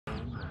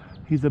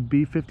He's a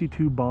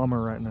B-52 bomber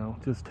right now,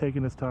 just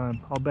taking his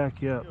time. I'll back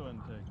you up.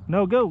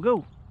 No, go,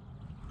 go.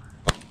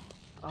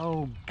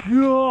 Oh,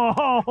 God.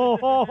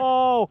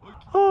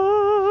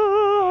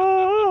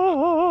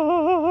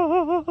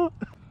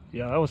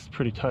 Yeah, that was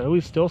pretty tight.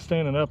 He's still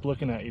standing up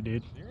looking at you,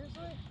 dude.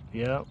 Seriously?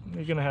 Yeah,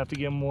 you're going to have to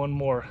give him one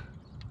more.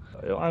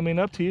 I mean,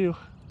 up to you.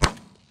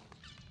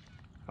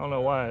 I don't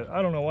know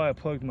why I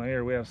plugged my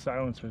ear. We have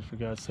silencers, for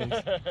God's sakes.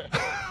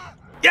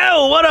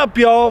 Yo, what up,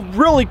 y'all?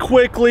 Really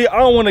quickly,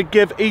 I want to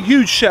give a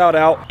huge shout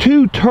out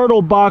to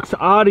Turtle Box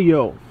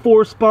Audio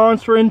for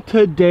sponsoring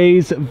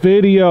today's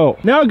video.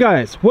 Now,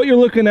 guys, what you're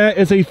looking at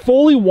is a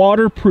fully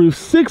waterproof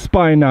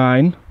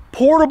 6x9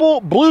 portable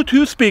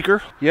Bluetooth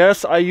speaker.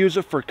 Yes, I use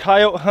it for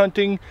coyote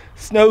hunting,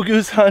 snow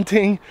goose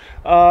hunting,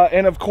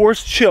 and of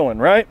course chilling,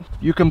 right?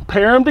 You can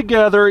pair them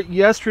together.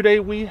 Yesterday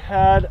we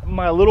had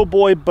my little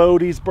boy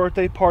Bodie's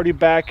birthday party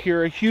back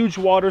here, a huge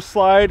water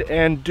slide,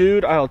 and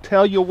dude, I'll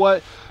tell you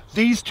what,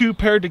 these two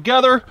paired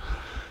together,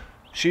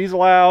 she's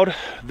loud,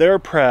 they're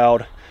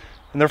proud,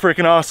 and they're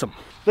freaking awesome.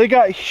 They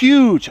got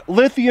huge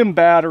lithium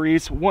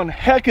batteries, one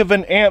heck of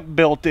an amp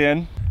built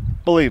in.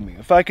 Believe me,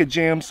 if I could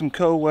jam some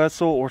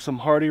Co-Wessel or some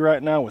Hardy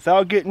right now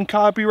without getting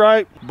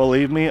copyright,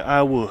 believe me,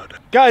 I would.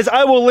 Guys,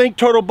 I will link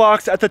Turtle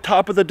Box at the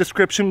top of the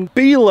description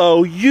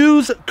below.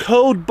 Use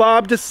code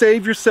BOB to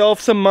save yourself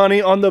some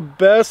money on the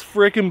best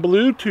freaking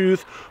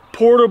Bluetooth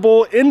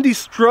portable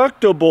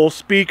indestructible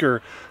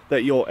speaker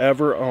that you'll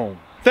ever own.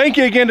 Thank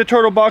you again to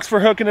Turtle Box for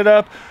hooking it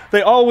up.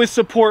 They always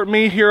support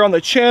me here on the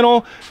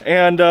channel,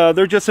 and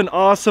they're just an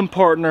awesome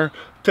partner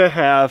to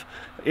have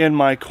in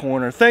my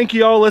corner. Thank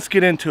you all. Let's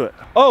get into it.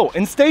 Oh,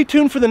 and stay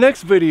tuned for the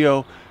next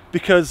video,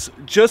 because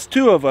just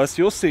two of us,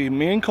 you'll see,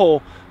 me and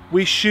Cole,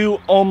 we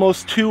shoot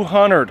almost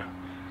 200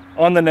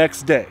 on the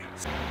next day.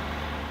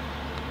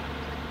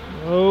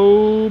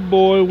 Oh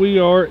boy, we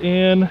are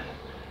in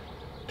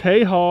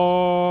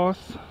Tejas.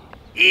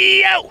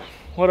 Yo!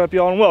 What up,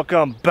 y'all, and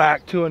welcome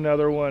back to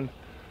another one.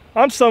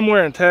 I'm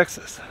somewhere in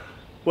Texas,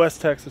 West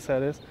Texas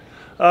that is.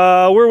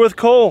 We're with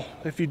Cole.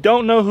 If you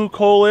don't know who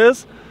Cole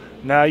is,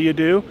 now you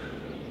do.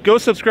 Go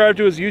subscribe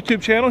to his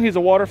YouTube channel. He's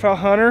a waterfowl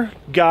hunter,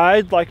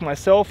 guide like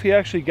myself. He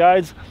actually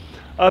guides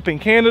up in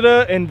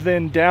Canada and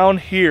then down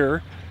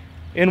here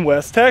in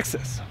West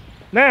Texas.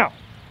 Now,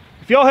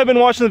 if y'all have been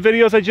watching the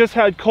videos, I just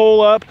had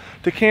Cole up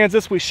to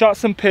Kansas. We shot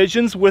some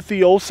pigeons with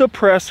the old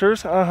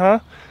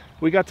suppressors.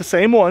 We got the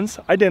same ones,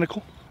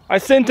 identical. I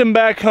sent him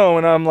back home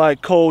and I'm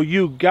like, Cole,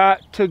 you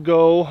got to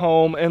go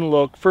home and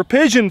look for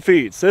pigeon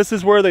feeds. This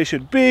is where they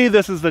should be.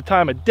 This is the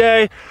time of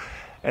day.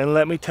 And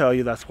let me tell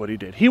you, that's what he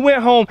did. He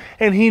went home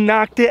and he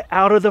knocked it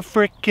out of the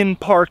freaking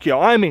park,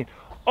 y'all. I mean,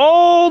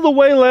 all the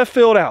way left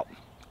field out.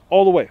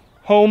 All the way.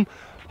 Home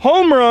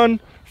run,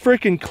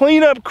 freaking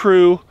cleanup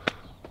crew.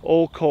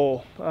 Old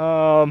Cole.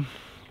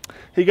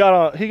 He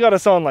got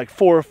us on like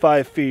 4 or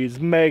 5 feeds,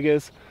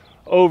 megas,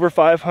 over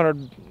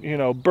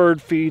 500,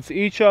 bird feeds,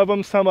 each of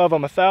them, some of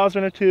them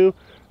 1,000 or 2.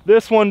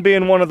 This one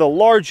being one of the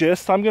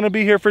largest. I'm gonna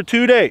be here for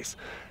 2 days.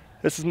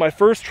 This is my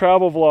first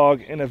travel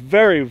vlog in a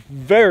very,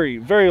 very,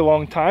 very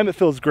long time. It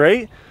feels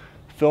great.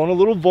 Feeling a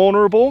little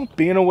vulnerable,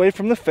 being away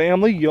from the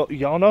family.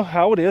 Y'all know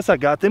how it is. I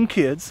got them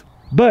kids.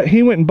 But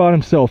he went and bought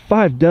himself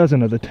 5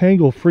 dozen of the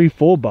Tangle Free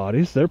full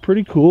bodies. They're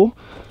pretty cool.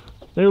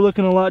 They're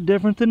looking a lot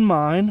different than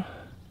mine.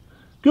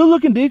 Good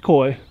looking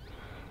decoy.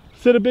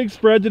 Set a big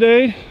spread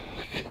today.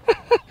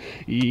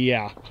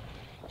 Yeah.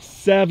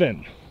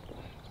 7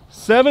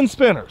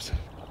 spinners.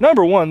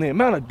 Number one, the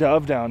amount of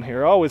dove down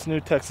here. I always knew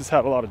Texas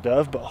had a lot of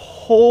dove, but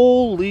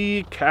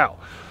holy cow.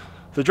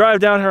 The drive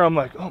down here, I'm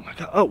like, oh my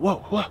God, oh, whoa,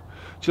 whoa.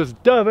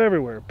 Just dove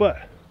everywhere, but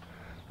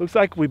looks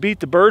like we beat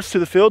the birds to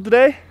the field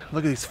today.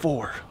 Look at these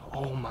 4,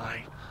 oh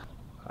my.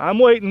 I'm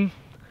waiting.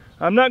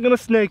 I'm not gonna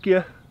snake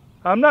you.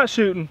 I'm not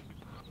shooting.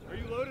 Are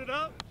you loaded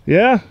up?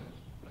 Yeah.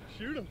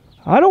 Shoot them.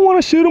 I don't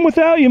wanna shoot them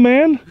without you,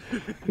 man.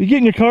 You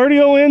getting your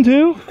cardio in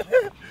too?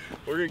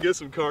 We're gonna get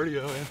some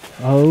cardio in.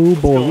 Oh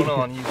boy. What's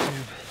going on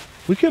YouTube?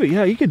 We could,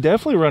 yeah, you could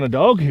definitely run a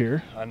dog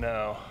here. I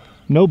know.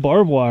 No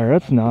barbed wire,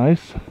 that's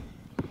nice.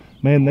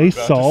 Man, they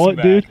saw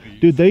it, dude.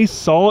 Dude, they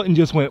saw it and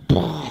just went.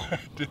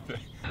 Did they?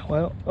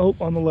 Well, oh,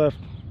 on the left.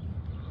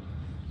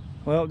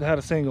 Well, had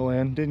a single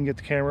in. Didn't get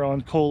the camera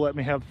on. Cole let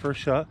me have the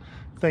first shot.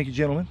 Thank you,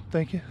 gentlemen.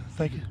 Thank you.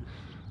 Thank you.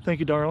 Thank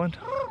you, darling.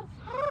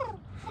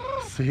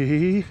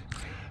 See?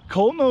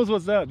 Cole knows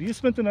what's up. You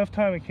spent enough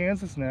time in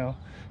Kansas now.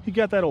 He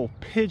got that old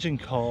pigeon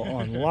call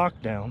on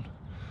lockdown.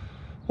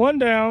 One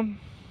down.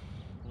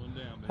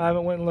 I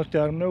haven't went and looked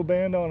at him. No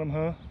band on him,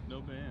 huh?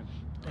 No band.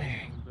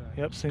 Dang.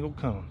 Yep, single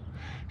cone.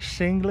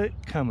 Singlet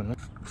coming.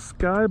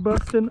 Sky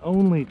busting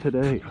only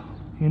today.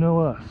 You know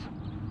us.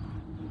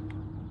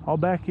 I'll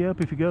back you up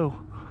if you go.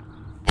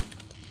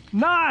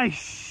 Nice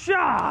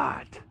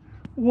shot!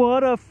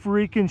 What a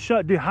freaking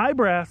shot. Dude, high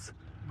brass.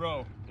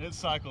 Bro, it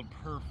cycled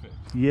perfect.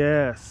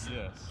 Yes.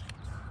 Yes.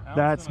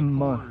 That's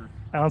money.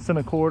 Ounce and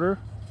a quarter.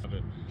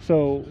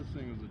 So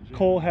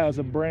Cole has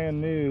a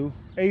brand new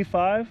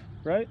A5,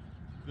 right?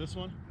 This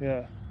one?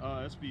 Yeah.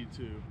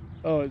 SB2.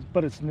 Oh,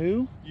 but it's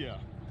new? Yeah.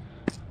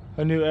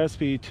 a new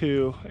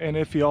SV2, and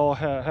if y'all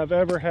have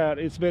ever had,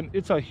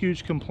 it's a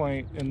huge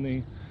complaint in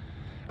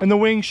the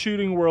wing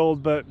shooting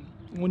world, but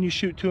when you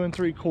shoot 2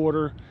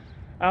 3/4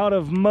 out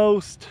of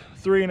most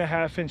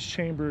 3.5-inch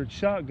chambered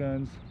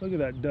shotguns, look at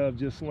that dove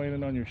just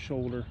landing on your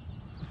shoulder.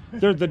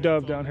 They're the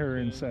dove down here are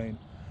insane.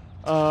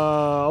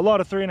 A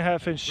lot of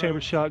 3.5-inch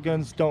chambered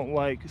shotguns don't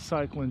like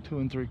cycling 2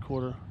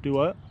 3/4. Do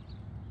what?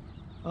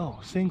 Oh,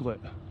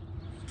 singlet.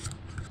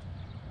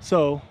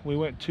 So we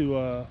went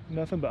to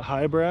nothing but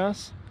high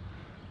brass.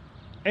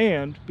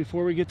 And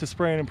before we get to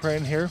spraying and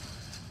praying here,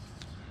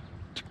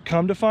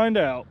 come to find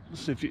out,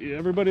 if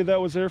everybody that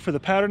was there for the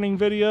patterning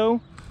video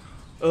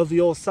of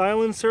the old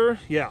silencer,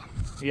 yeah,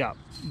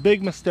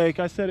 big mistake.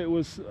 I said it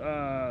was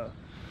a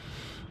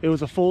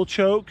full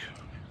choke.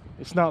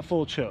 It's not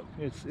full choke.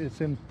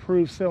 It's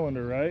improved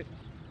cylinder, right?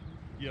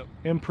 Yep.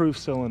 Improved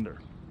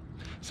cylinder.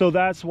 So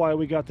that's why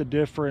we got the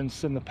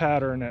difference in the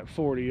pattern at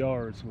 40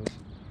 yards.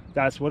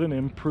 That's what an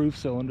improved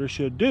cylinder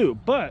should do.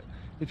 But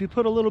if you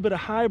put a little bit of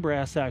high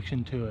brass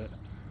action to it,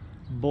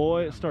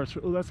 boy, it starts.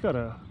 Oh, that's got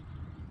a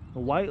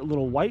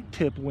little white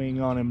tip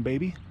wing on him,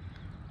 baby.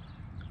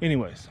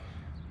 Anyways,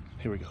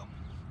 here we go.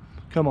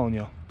 Come on,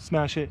 y'all,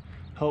 smash it.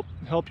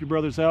 Help your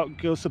brothers out.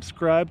 Go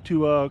subscribe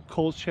to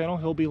Cole's channel.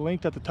 He'll be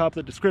linked at the top of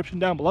the description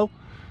down below.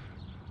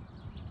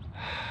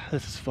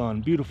 This is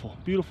fun. Beautiful,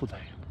 beautiful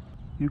day.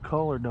 You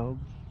call her, dog.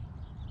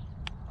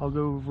 I'll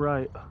go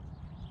right.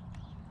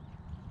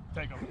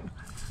 Take him.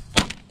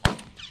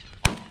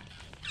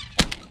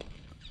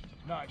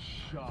 Nice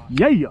shot.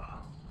 Yeah.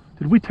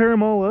 Did we tear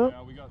them all up?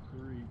 Yeah, we got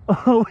 3.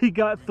 Oh, we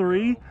got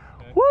 3. Okay.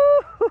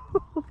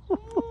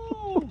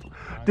 Woo!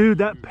 Dude,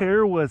 that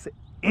pair was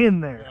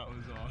in there. That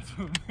was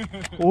awesome.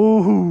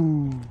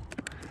 Ooh.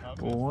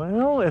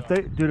 Well,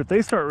 if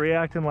they start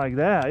reacting like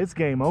that, it's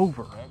game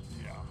over.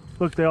 Yeah.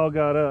 Look, they all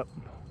got up.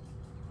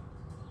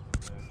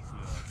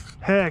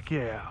 Heck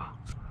yeah.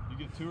 You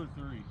get 2 or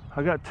 3?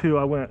 I got 2.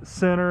 I went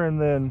center and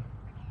then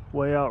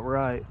way out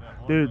right.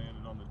 Dude,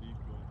 landed on the decoy.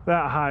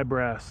 that high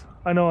brass.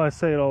 I know I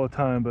say it all the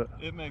time, but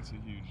It makes a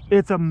huge difference.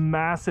 it's a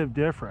massive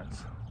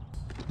difference.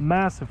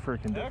 Massive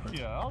freaking Heck difference.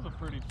 yeah, that was a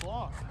pretty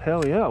flock.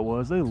 Hell yeah, it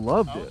was. They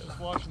loved I was it. just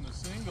watching the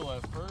single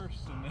at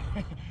first,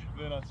 and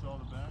then I saw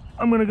the back.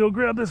 I'm gonna go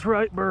grab this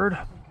right bird.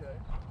 Okay.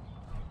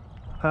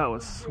 That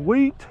was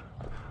sweet.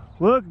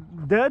 Look,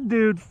 that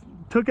dude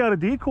took out a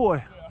decoy.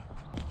 Yeah.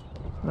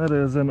 That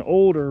is an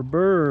older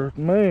bird,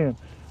 man.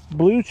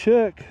 Blue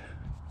check.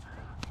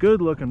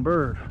 Good looking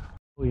bird.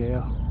 Oh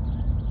yeah.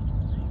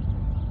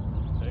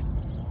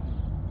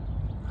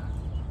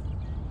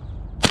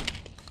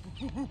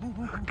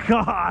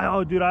 God,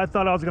 oh dude, I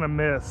thought I was gonna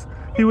miss.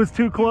 He was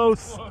too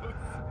close.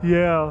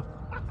 Yeah.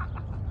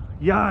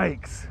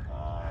 Yikes.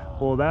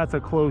 Well, that's a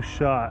close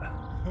shot.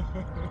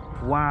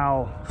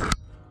 Wow.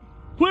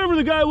 Whoever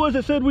the guy was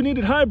that said we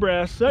needed high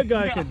brass, that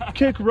guy can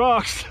kick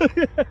rocks.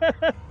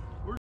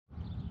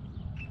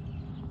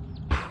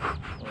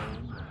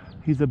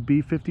 He's a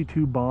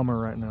B-52 bomber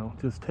right now,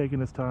 just taking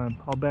his time.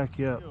 I'll back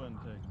you up.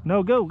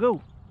 No,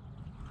 go.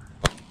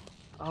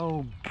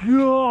 Oh,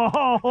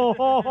 God.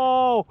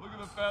 Look at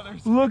the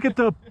feathers. Look at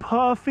the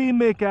Puffy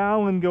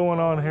McAllen going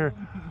on here.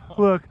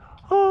 Look.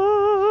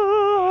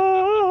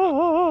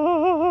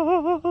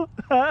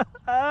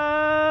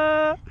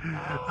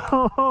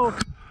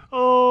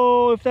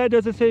 Oh, if that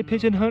doesn't say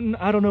pigeon hunting,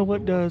 I don't know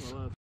what does.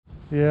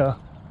 Yeah.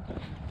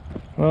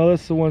 Well,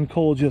 that's the one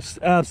Cole just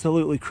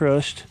absolutely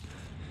crushed.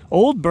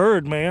 Old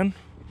bird, man.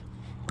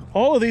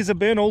 All of these have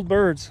been old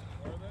birds.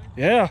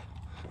 Yeah.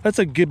 That's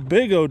a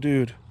big old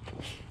dude.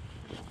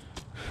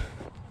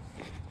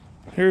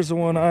 Here's the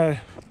one I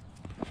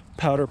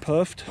powder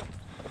puffed.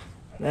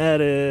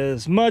 That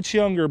is much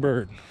younger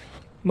bird.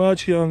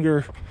 Much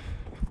younger.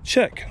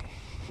 Check.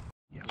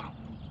 Yeah.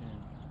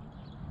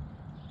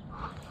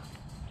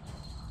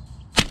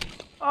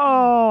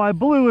 Oh, I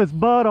blew his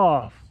butt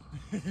off.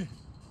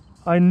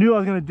 I knew I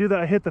was gonna do that.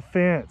 I hit the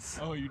fence.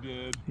 Oh, you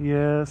did?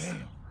 Yes.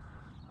 Damn.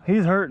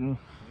 He's hurting.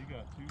 You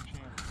got 2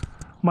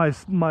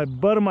 chances. My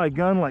butt of my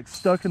gun like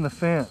stuck in the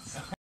fence.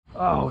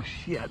 Oh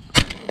shit.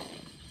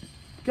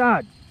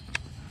 God.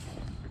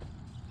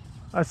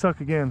 I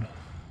suck again.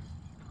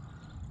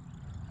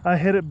 I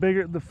hit it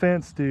bigger at the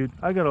fence, dude.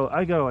 I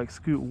gotta like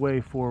scoot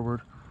way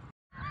forward.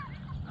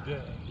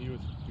 Yeah, here's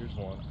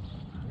one.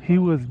 He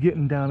was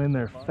getting down in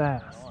there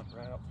fast.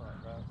 Right up front,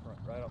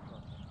 right up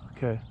front.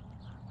 Okay.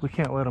 We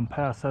can't let him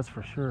pass, that's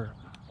for sure.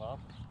 Pop.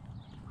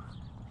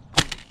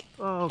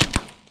 Oh,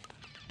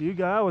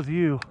 that was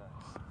you.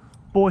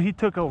 Boy, he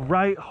took a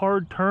right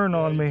hard turn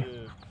on me.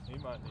 He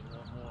might need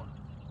one more.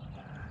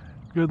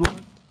 Good luck.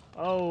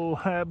 Oh,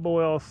 that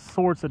boy all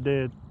sorts of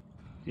dead.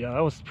 Yeah,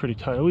 that was pretty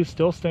tight. He's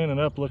still standing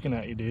up looking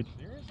at you, dude.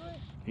 Seriously?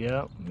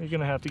 Yeah, you're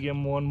gonna have to give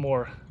him one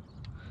more.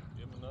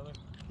 Give him another?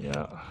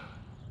 Yeah.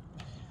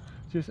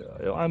 Just,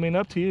 I mean,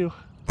 up to you.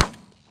 I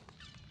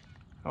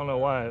don't know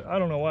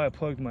why I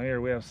plugged my ear.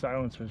 We have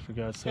silencers, for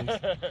God's sake.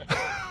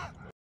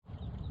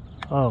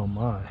 Oh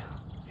my.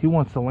 He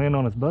wants to land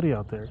on his buddy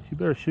out there. You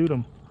better shoot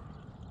him.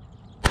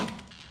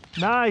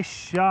 Nice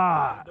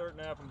shot. Dirt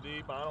nap them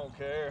deep. I don't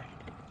care.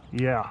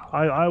 Yeah,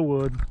 I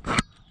would.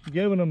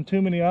 Giving them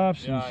too many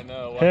options. Yeah, I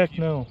know. Heck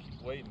no.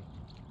 Waiting.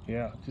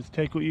 Yeah, just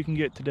take what you can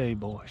get today,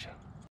 boys.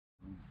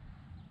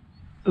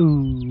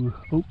 Ooh,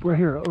 oh, right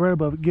here, right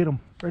above it. Get him,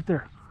 right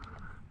there.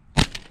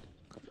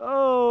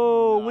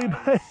 Oh,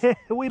 Nice.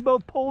 we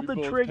both pulled the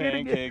trigger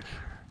again.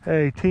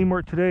 Hey,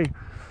 teamwork today.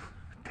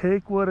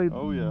 Take what a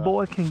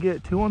boy can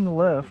get. Two on the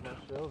left.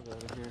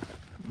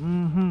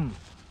 Mm-hmm.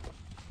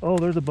 Oh,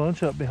 there's a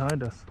bunch up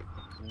behind us.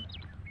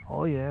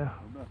 Oh yeah.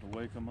 We're about to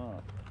wake them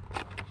up.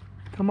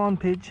 Come on,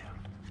 Pidge.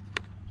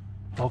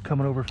 Oh,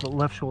 coming over for the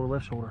left shoulder,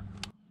 left shoulder.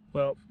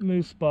 Well,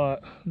 new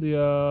spot.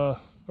 The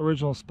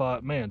original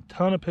spot. Man,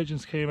 ton of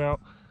pigeons came out,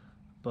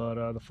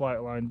 but the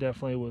flight line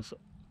definitely was,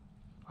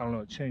 I don't know,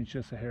 it changed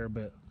just a hair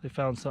bit. They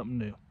found something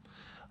new.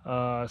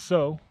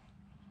 So,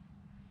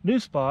 new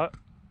spot.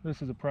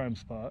 This is a prime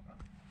spot.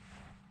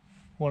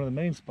 One of the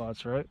main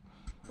spots, right?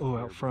 Oh,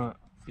 out front.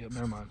 Yep,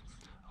 never mind.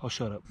 I'll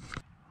shut up.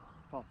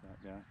 Pop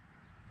that guy.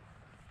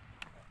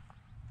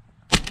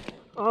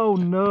 Oh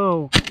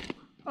no.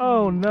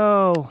 Oh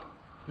no.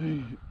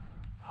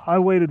 I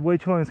waited way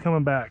too long. He's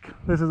coming back.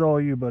 This is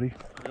all you, buddy.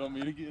 You want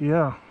me to get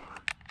Yeah.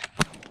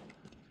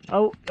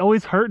 Oh,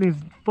 he's hurting.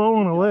 He's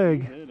falling a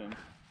leg. Hit him.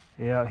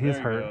 Yeah, he's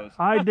There he hurt. goes.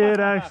 I did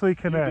actually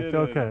connect. did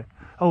Okay.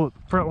 Oh,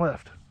 front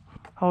left.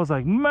 I was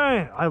like,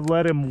 man, I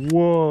let him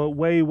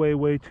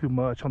way too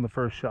much on the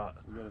first shot.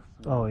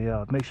 Oh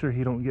yeah, make sure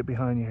he don't get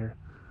behind you here.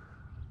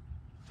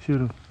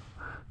 Shoot him.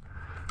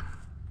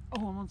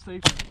 Oh, I'm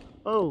unsafe.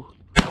 Oh.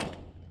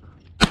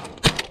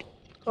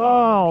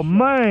 Oh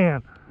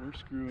man. We're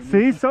screwing.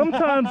 See,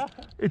 sometimes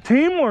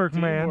teamwork,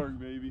 man. Teamwork,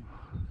 baby.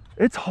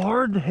 It's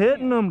hard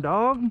hitting them,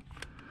 dog.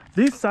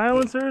 These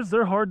silencers,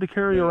 they're hard to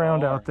carry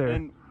around out there.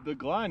 And the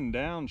gliding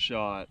down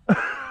shot, that's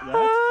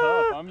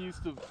tough. I'm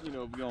used to,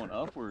 going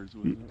upwards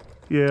with it.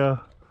 Yeah.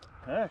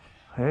 Heck.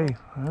 Hey,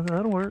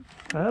 that'll work.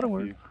 That'll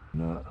work.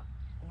 Not.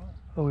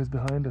 Oh, he's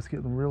behind us,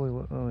 getting really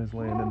low. Oh, he's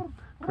landing.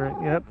 Great.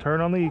 Yep. Turn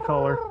on the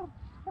e-collar.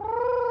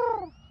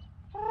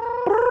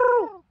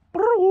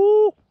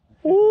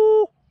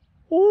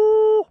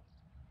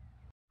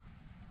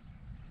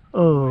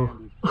 Oh.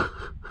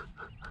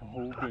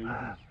 Oh, baby.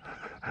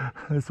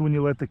 That's when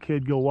you let the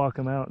kid go walk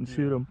him out and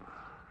shoot him.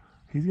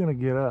 He's gonna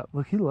get up.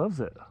 Look, he loves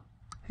it.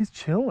 He's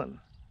chilling.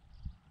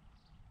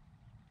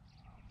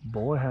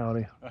 Boy,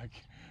 howdy.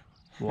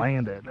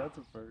 Landed. That's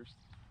a first.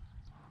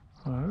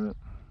 All right.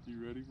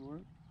 You ready for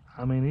it?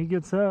 I mean, he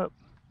gets up.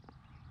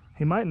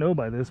 He might know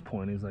by this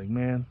point. He's like,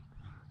 man,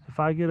 if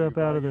I get up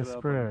out of this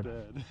spread,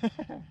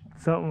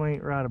 something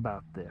ain't right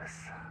about this.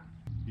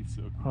 He's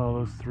so cool. Oh,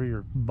 those three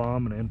are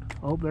bombing in.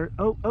 Oh, there.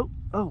 Oh.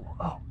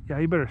 Yeah,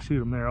 you better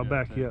shoot him there. I'll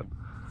back you up.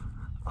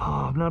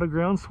 Oh, I'm not a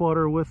ground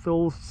swatter with the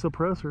old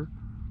suppressor.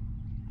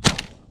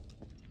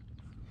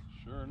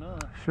 Sure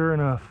enough. Sure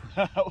enough.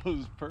 That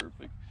was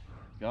perfect.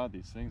 God,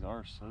 these things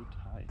are so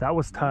tight. That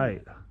was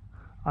tight.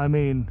 I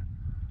mean,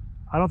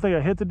 I don't think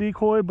I hit the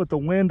decoy, but the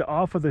wind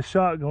off of the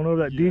shot going over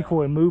that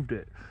decoy moved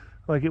it.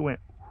 Like it went.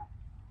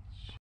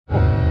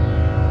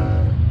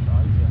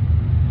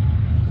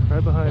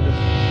 Right behind us.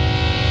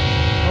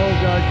 Oh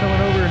God,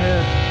 coming over your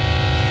head.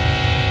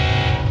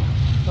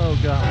 Oh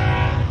God.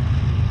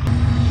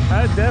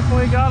 That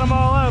definitely got them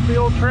all up, the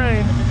old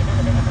train.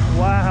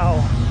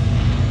 Wow.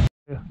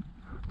 Yeah.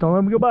 Don't let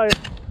him go by it.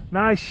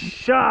 Nice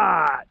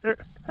shot.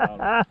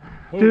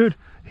 Dude,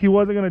 he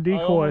wasn't going to decoy.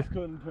 I almost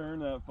couldn't turn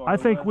that far. I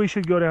think we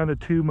should go down to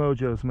 2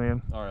 mojos,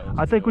 man. All right,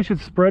 I think we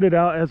should spread it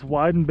out as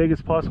wide and big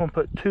as possible and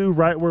put 2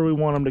 right where we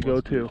want them to go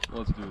to.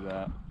 Let's do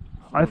that.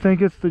 I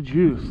think it's the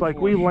juice. Like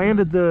we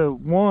landed the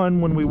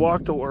one when we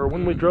walked or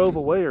when we drove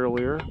away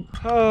earlier.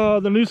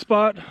 The new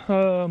spot.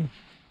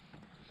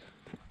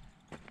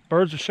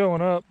 Birds are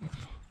showing up.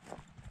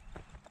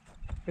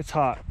 It's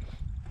hot.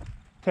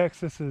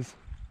 Texas is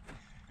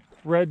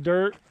red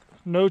dirt,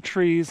 no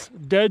trees,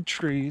 dead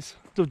trees.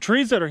 The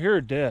trees that are here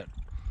are dead.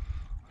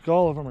 Like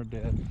all of them are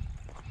dead.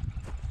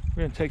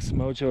 We're gonna take some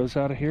mojos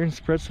out of here and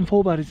spread some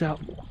full bodies out.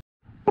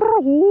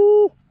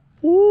 Ooh,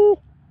 ooh,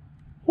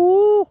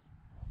 ooh.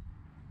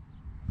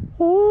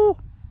 Ooh.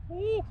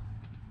 Ooh.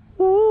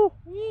 Ooh.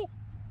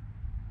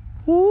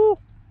 Ooh.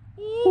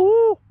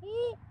 Ooh.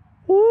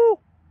 Ooh.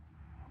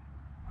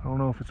 I don't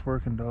know if it's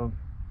working, dog.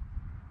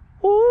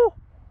 Ooh.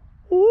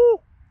 Ooh.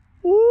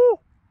 Ooh.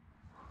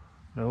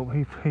 Nope,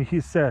 he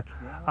said,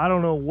 I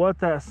don't know what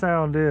that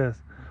sound is,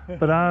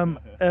 but I'm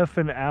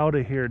effing out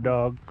of here,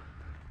 dog.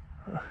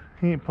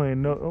 He ain't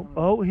playing no.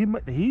 Oh, he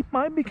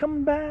might be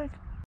coming back.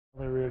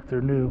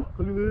 They're new.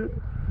 Look at that.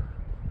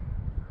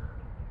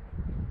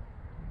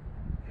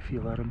 If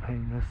you let him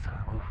hang this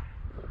time.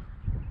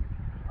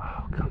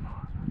 Oh, come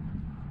on.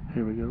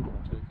 Here we go.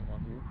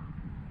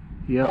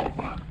 Yep.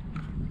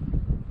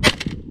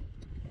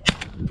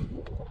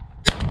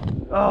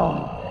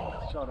 Oh.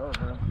 Shut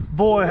up, man.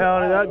 Boy,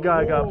 howdy, that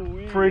guy got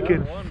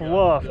freaking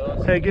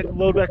fluffed. Hey,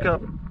 load back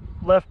up.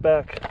 Left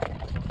back.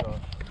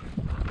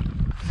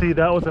 See,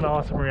 that was an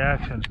awesome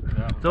reaction.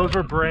 Those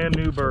were brand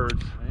new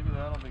birds. Maybe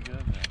that'll be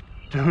good, man.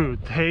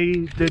 Dude, they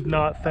did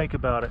not think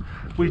about it.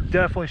 We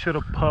definitely should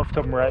have puffed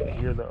them right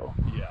here though.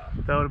 Yeah.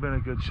 That would have been a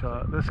good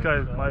shot. This guy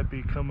might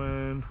be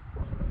coming.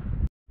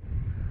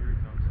 Here he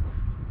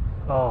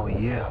comes. Oh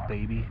yeah,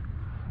 baby.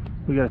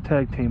 We gotta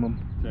tag team him.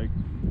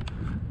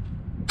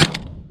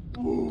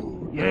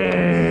 Ooh,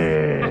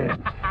 yeah!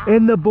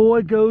 And the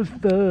boy goes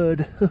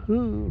thud.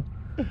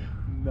 nice.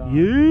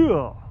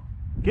 Yeah!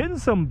 Getting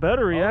some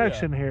better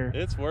reaction yeah. here.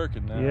 It's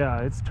working now.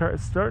 Yeah, it's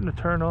starting to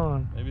turn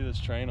on. Maybe this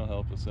train will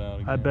help us out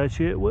again. I bet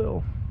you it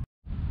will.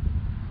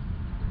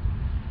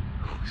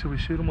 Should we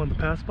shoot him on the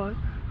pass by?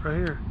 Right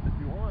here. If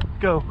you want.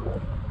 Go.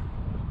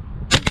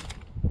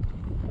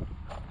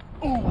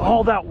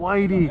 Oh, that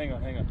whitey. Hang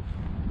on.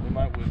 We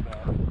might whip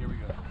out. Here we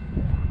go.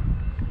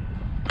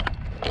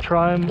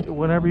 Try him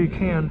whenever you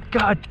can.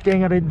 God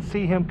dang, I didn't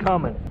see him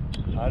coming.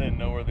 I didn't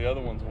know where the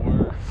other ones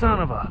were. Son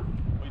of a.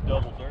 We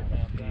double dirt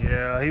now.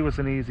 Yeah, he was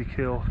an easy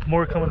kill.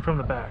 More coming from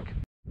the back.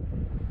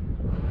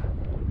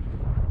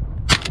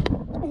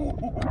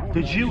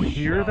 Did you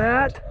hear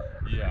that?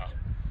 Yeah.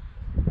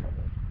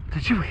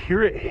 Did you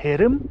hear it hit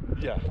him?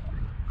 Yeah. We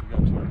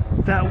got two more.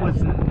 That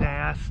was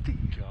nasty.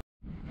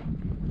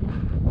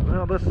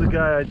 Well, this is the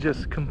guy I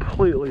just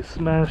completely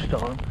smashed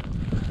on.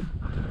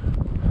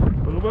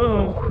 Boom,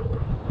 boom.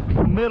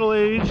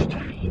 Middle-aged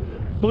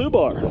blue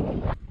bar.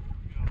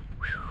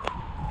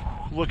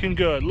 Looking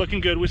good, looking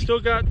good. We still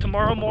got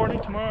tomorrow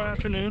morning, tomorrow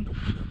afternoon.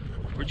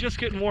 We're just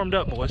getting warmed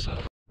up, boys.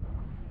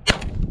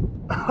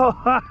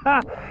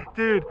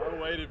 Dude.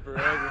 I waited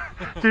forever.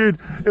 Dude,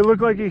 it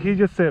looked like he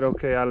just said,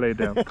 okay, I lay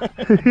down.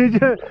 he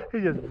just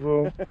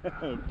boom.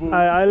 Boom.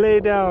 I lay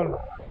down.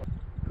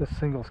 This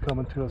single's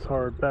coming to us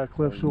hard. Back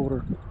left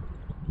shoulder.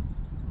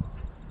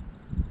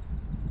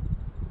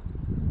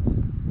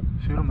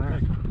 Shoot him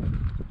there.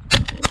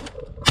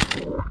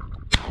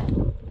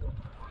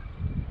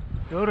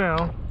 Go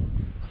down.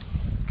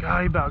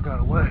 God, he about got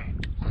away.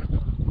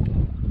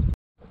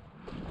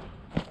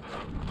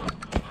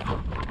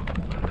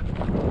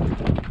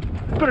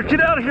 Better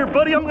get out of here,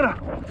 buddy. I'm gonna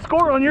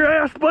score on your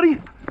ass,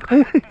 buddy.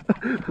 I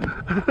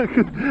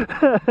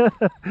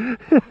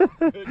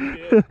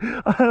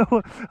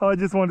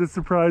just wanted to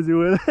surprise you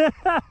with it.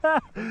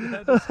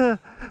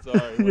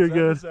 Sorry, You're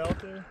good. Just out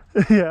there?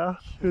 Yeah,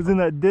 it was in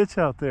that ditch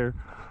out there.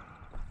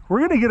 We're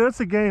gonna get us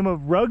a game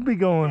of rugby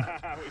going.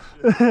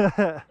 We should.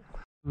 It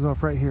was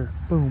off right here.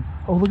 Boom.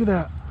 Oh, look at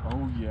that.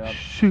 Oh yeah.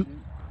 Shoot.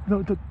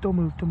 No, don't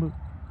move. Don't move.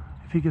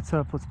 If he gets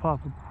up, let's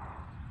pop him.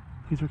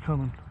 These are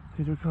coming.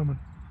 These are coming.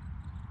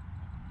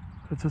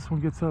 If this one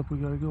gets up, we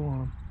gotta go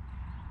on him.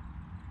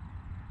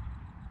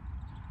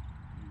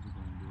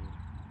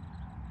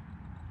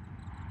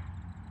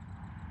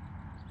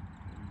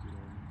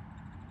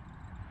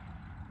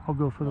 I'll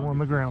go for the one on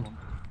the ground.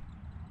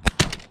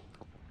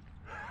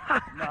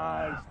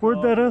 Nice.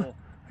 Where'd that double.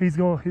 He's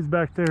going. He's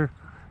back there.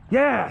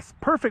 Yes,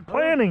 perfect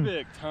planning.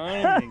 Perfect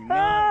timing.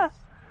 Nice.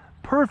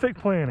 Perfect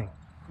planning.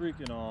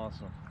 Freaking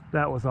awesome.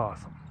 That was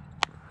awesome.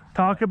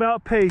 Talk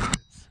about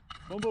patience.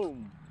 Boom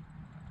boom.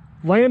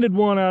 Landed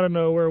one out of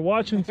nowhere.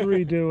 Watching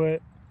three do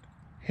it.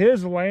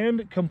 His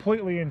land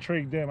completely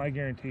intrigued them. I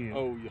guarantee you.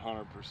 Oh,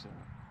 100%.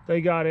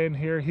 They got in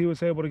here. He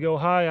was able to go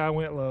high. I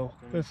went low.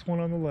 This one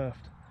on the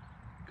left.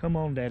 Come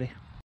on, Daddy.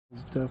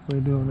 He's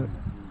definitely doing it.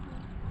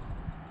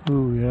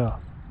 Oh yeah.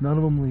 None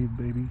of them leave,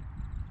 baby.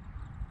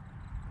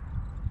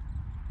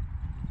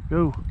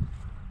 Go.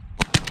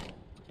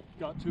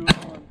 Got two in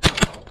one.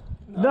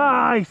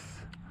 Nice.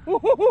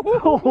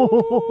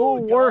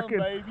 Oh, working,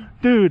 baby.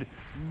 dude.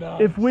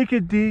 Nice. If we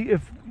could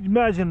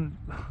imagine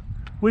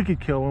we could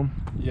kill him.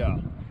 Yeah.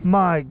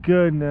 My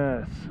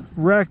goodness,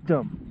 wrecked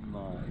him.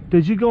 Nice.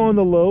 Did you go on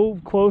the low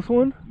close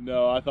one?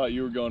 No, I thought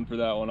you were going for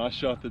that one. I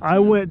shot the two. I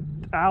went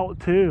out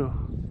too.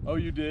 Oh,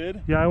 you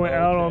did? Yeah, I went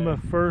out on the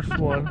Okay. first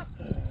one.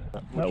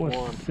 That Which was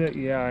one? sick.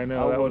 Yeah, I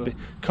know. I That would be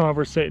would've-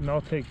 conversating.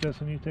 I'll take this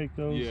and you take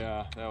those.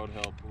 Yeah, that would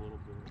help a little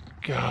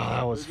bit. God,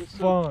 that was They're just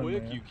fun. so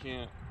quick, Man. you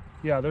can't.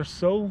 Yeah, they're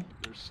so.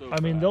 So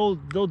I mean,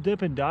 fast. they'll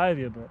dip and dive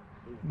you, but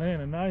man,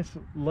 a nice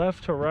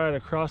left to right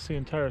across the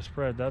entire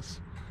spread. That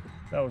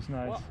was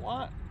nice.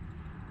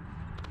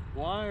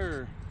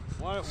 Why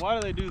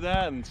do they do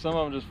that and some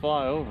of them just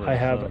fly over? I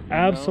have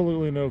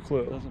absolutely no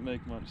clue. It doesn't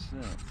make much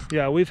sense.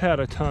 Yeah, we've had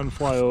a ton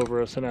fly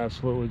over us and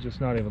absolutely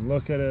just not even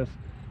look at us,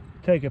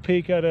 take a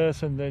peek at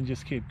us, and then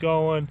just keep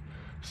going.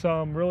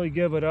 Some really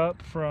give it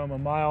up from a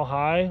mile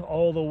high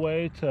all the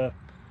way to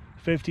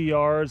 50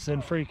 yards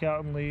and freak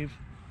out and leave.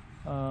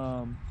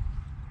 Weird.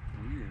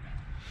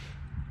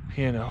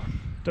 You know,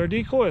 they're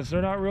decoys.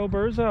 They're not real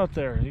birds out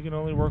there. You can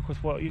only work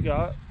with what you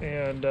got.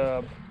 And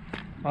I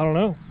don't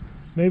know.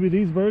 Maybe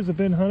these birds have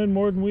been hunted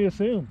more than we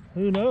assume.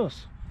 Who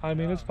knows? I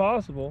mean, it's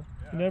possible.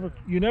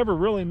 You never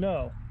really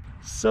know.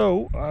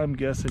 So I'm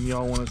guessing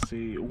y'all want to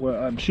see what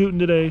I'm shooting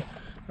today.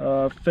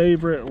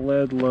 Favorite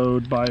lead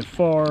load by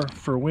far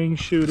for wing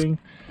shooting.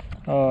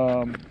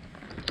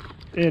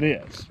 It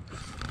is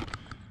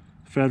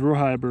Federal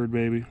Hybrid,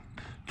 baby.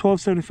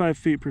 1275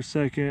 feet per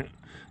second,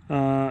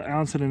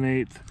 ounce and an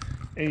eighth,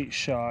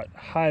 8-shot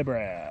high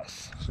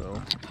brass. So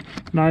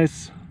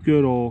nice,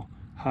 good old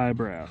high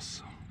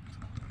brass.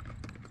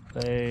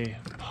 They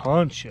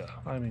punch you.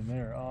 I mean,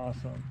 they're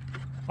awesome.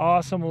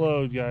 Awesome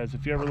load, guys.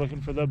 If you're ever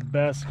looking for the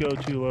best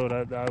go-to load,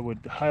 I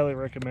would highly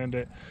recommend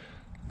it.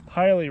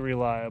 Highly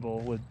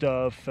reliable with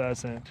dove,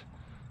 pheasant,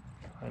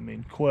 I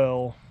mean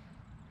quail,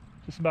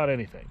 just about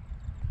anything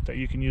that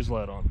you can use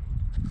lead on.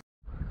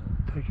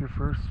 Take your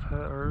first pet.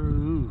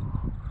 Ooh,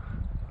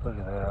 look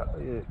at that.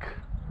 Ick.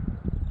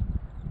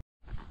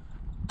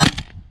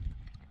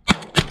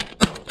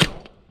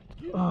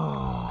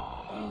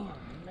 Oh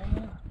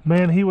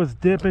man, he was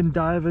dipping,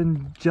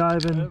 diving,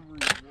 jiving.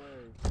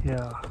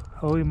 Yeah.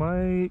 Oh, he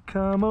might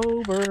come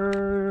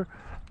over.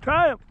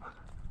 Try him.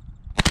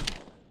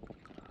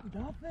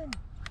 Nothing.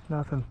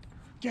 Nothing.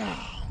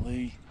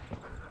 Golly.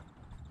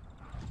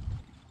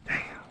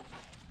 Damn.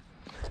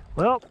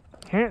 Well,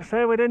 can't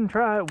say we didn't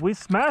try it. We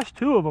smashed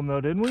 2 of them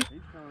though, didn't we?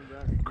 He's coming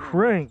back again.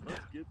 Cranked.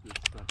 Let's get this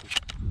sucker.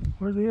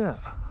 Where's he at?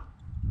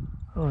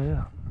 Oh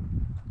yeah.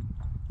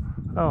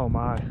 Oh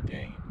my.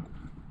 Dang.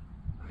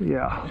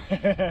 Yeah.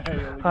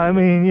 I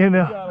mean, you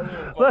know.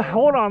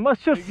 Hold on.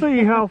 Let's just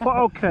see how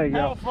far. Okay.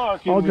 Yeah.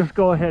 I'll just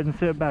go ahead and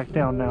sit back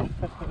down now.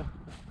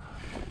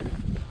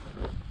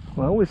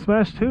 Well, we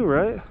smashed 2,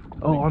 right?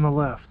 Oh, on the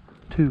left.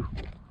 2.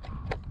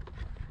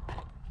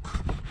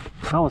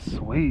 That was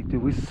sweet,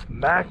 dude. We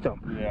smacked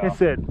them. Yeah. It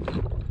said,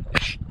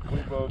 We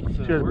both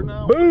said, just we're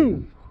now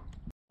boom.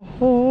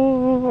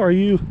 Oh, are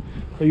you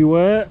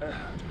wet?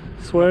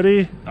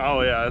 Sweaty?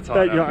 Oh yeah, it's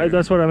hot. Yeah,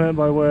 that's what I meant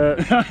by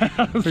wet.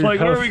 I was like,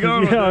 where are we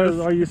going with this?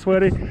 Are you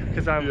sweaty?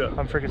 Because I'm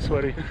freaking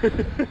sweaty.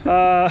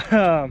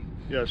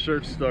 Yeah,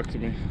 shirt stuck to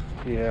me.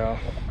 Yeah.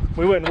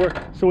 We went and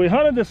worked. So we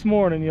hunted this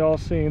morning, y'all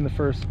seen the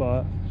first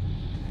spot.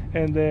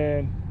 And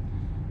then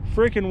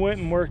freaking went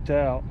and worked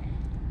out.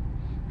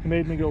 He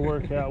made me go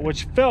work out,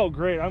 which felt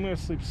great. I'm going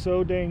to sleep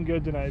so dang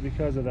good tonight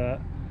because of that.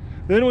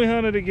 Then we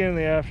hunted again in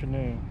the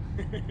afternoon.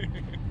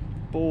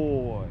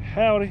 Boy,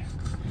 howdy.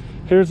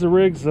 Here's the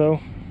rigs though.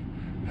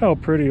 How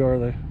pretty are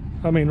they?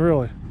 I mean,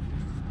 really.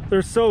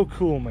 They're so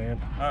cool,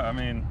 man. I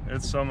mean,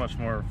 it's so much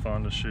more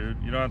fun to shoot.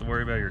 You don't have to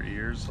worry about your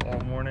ears all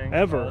morning,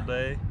 ever, all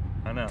day.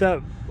 I know.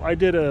 That I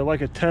did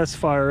like a test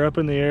fire up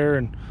in the air,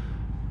 and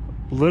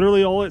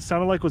literally all it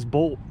sounded like was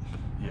bolt.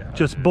 Yeah.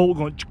 Just dude. bolt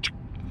going.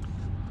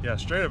 Yeah,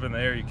 straight up in the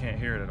air, you can't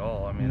hear it at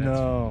all. I mean,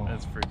 no.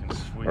 it's freaking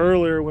sweet.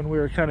 Earlier when we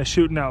were kind of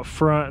shooting out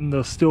front and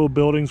the steel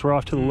buildings were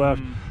off to the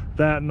left,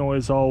 that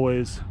noise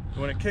always.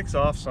 When it kicks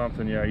off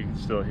something, yeah, you can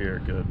still hear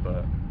it good,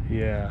 but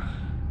yeah.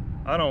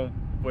 I don't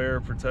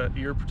wear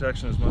ear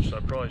protection as much as I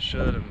probably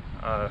should, and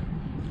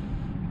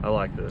I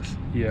like this.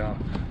 Yeah.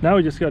 Now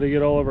we just got to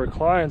get all of our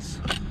clients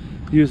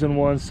using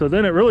one, so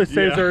then it really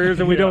saves our ears,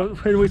 and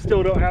we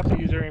still don't have to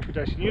use ear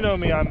protection. You know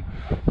me, I'm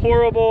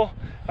horrible.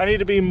 I need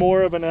to be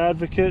more of an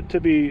advocate, to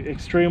be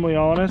extremely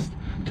honest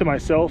to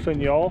myself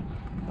and y'all.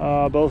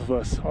 Both of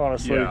us,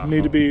 honestly,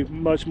 need to be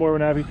much more of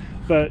an advocate.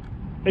 But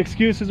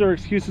excuses are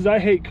excuses. I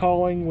hate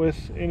calling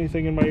with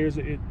anything in my ears.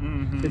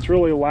 It's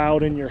really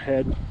loud in your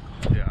head.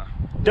 Yeah.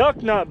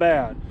 Duck, not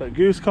bad, but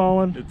goose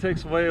calling. It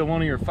takes away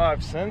one of your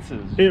 5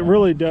 senses. It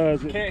really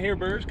does. You can't hear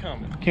birds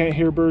coming. Can't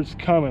hear birds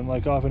coming,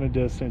 like off in a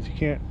distance. You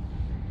can't.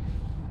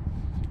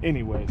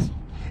 Anyways.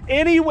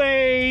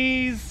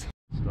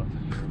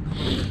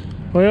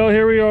 Well,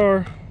 here we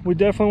are. We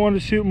definitely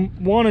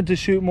wanted to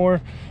shoot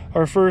more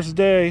our first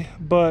day,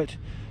 but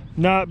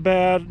not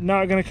bad.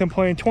 Not gonna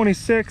complain.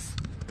 26.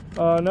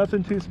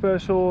 Nothing too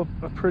special.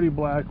 A pretty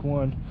black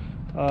one.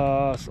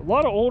 A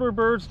lot of older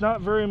birds,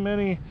 not very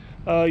many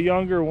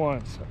younger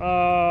ones.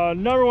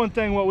 Number one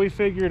thing, what we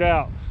figured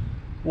out,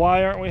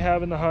 why aren't we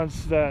having the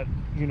hunts that,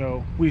 you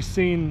know, we've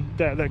seen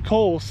that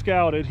Cole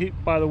scouted. He,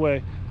 by the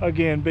way,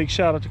 again, big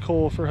shout out to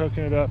Cole for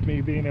hooking it up, me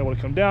being able to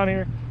come down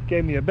here,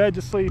 gave me a bed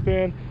to sleep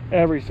in,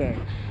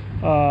 everything.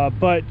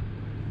 But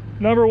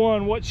number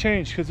one, what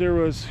changed? Because there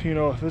was, you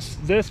know,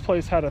 this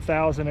place had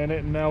 1,000 in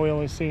it, and now we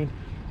only seen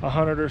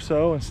 100 or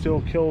so, and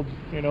still killed,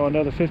 you know,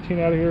 another 15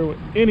 out of here.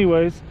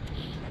 Anyways,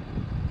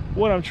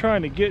 what I'm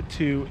trying to get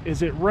to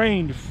is it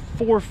rained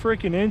 4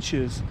 freaking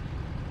inches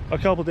a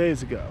couple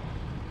days ago,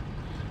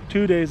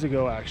 2 days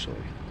ago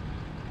actually,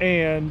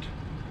 and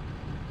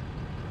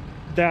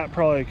that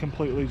probably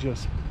completely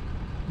just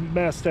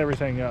messed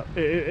everything up.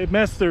 It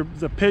messed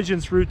the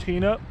pigeons'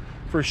 routine up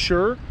for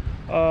sure.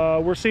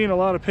 We're seeing a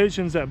lot of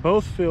pigeons at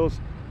both fields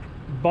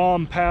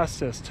bomb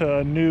past us to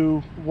a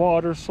new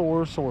water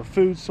source or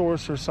food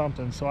source or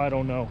something, so I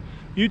don't know,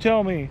 you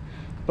tell me.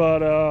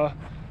 But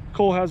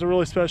Cole has a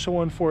really special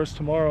one for us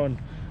tomorrow, and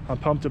I'm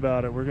pumped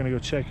about it. We're gonna go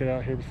check it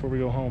out here before we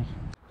go home.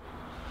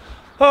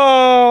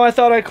 Oh, I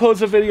thought I'd close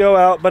the video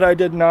out, but I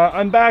did not.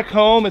 I'm back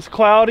home. It's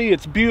cloudy,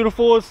 it's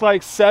beautiful, it's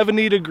like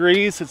 70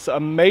 degrees, it's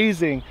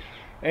amazing.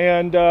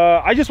 And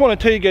I just want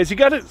to tell you guys, you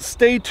got to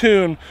stay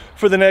tuned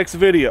for the next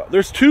video.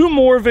 There's 2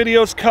 more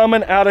videos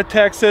coming out of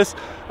Texas.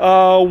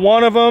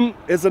 One of them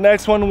is the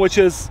next one, which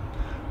is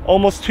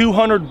almost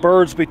 200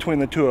 birds between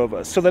the 2 of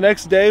us. So the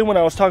next day when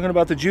I was talking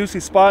about the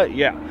juicy spot,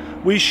 yeah,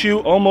 we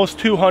shoot almost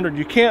 200.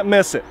 You can't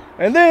miss it.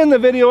 And then the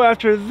video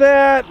after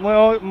that,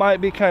 well, it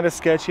might be kind of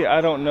sketchy. I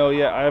don't know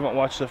yet. I haven't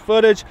watched the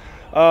footage.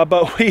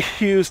 but we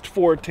used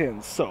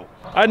 410s. So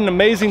I had an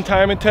amazing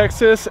time in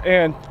Texas,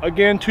 and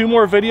again, 2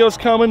 more videos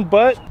coming.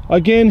 But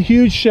again,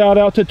 huge shout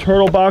out to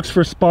Turtlebox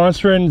for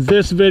sponsoring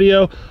this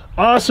video.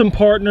 Awesome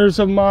partners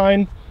of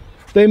mine.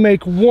 They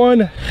make one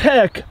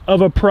heck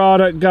of a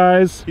product,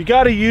 guys. You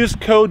got to use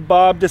code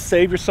Bob to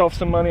save yourself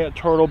some money at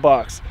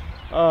Turtlebox.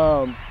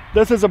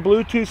 This is a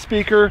Bluetooth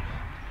speaker.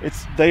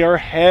 They are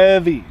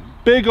heavy,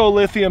 big old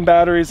lithium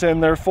batteries,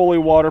 and they're fully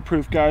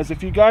waterproof, guys.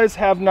 If you guys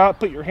have not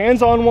put your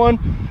hands on one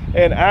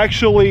and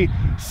actually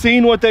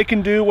seen what they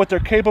can do, what they're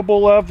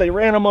capable of, they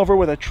ran them over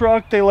with a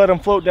truck. They let them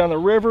float down the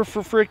river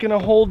for freaking a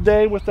whole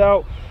day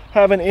without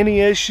having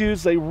any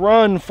issues. They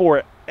run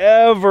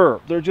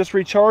forever. They're just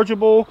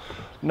rechargeable.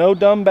 No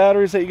dumb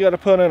batteries that you got to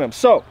put in them.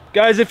 So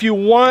guys, if you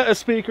want a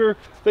speaker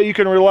that you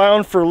can rely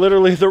on for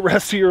literally the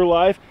rest of your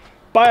life,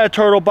 buy a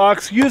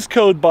Turtlebox, use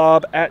code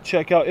Bob at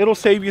checkout. It'll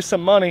save you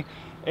some money,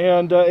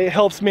 and it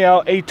helps me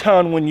out a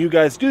ton when you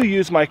guys do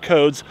use my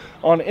codes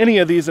on any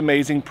of these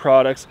amazing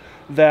products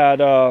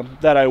that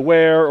I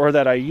wear or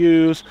that I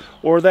use,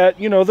 or that,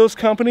 you know, those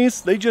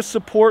companies, they just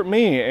support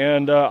me,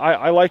 and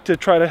I like to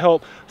try to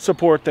help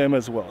support them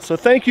as well. So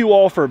thank you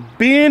all for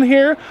being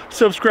here.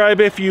 Subscribe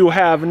if you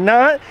have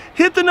not.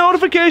 Hit the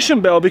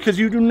notification bell because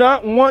you do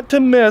not want to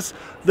miss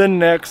the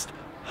next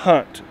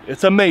hunt.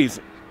 It's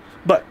amazing.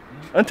 But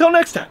until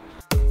next time.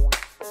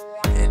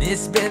 And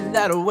it's been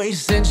that way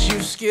since you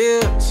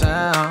skipped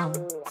town.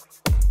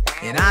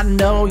 And I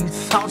know you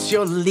thought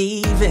your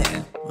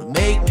leaving would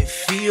make me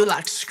feel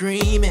like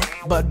screaming,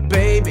 but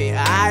baby,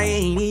 I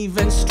ain't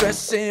even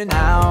stressing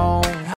out.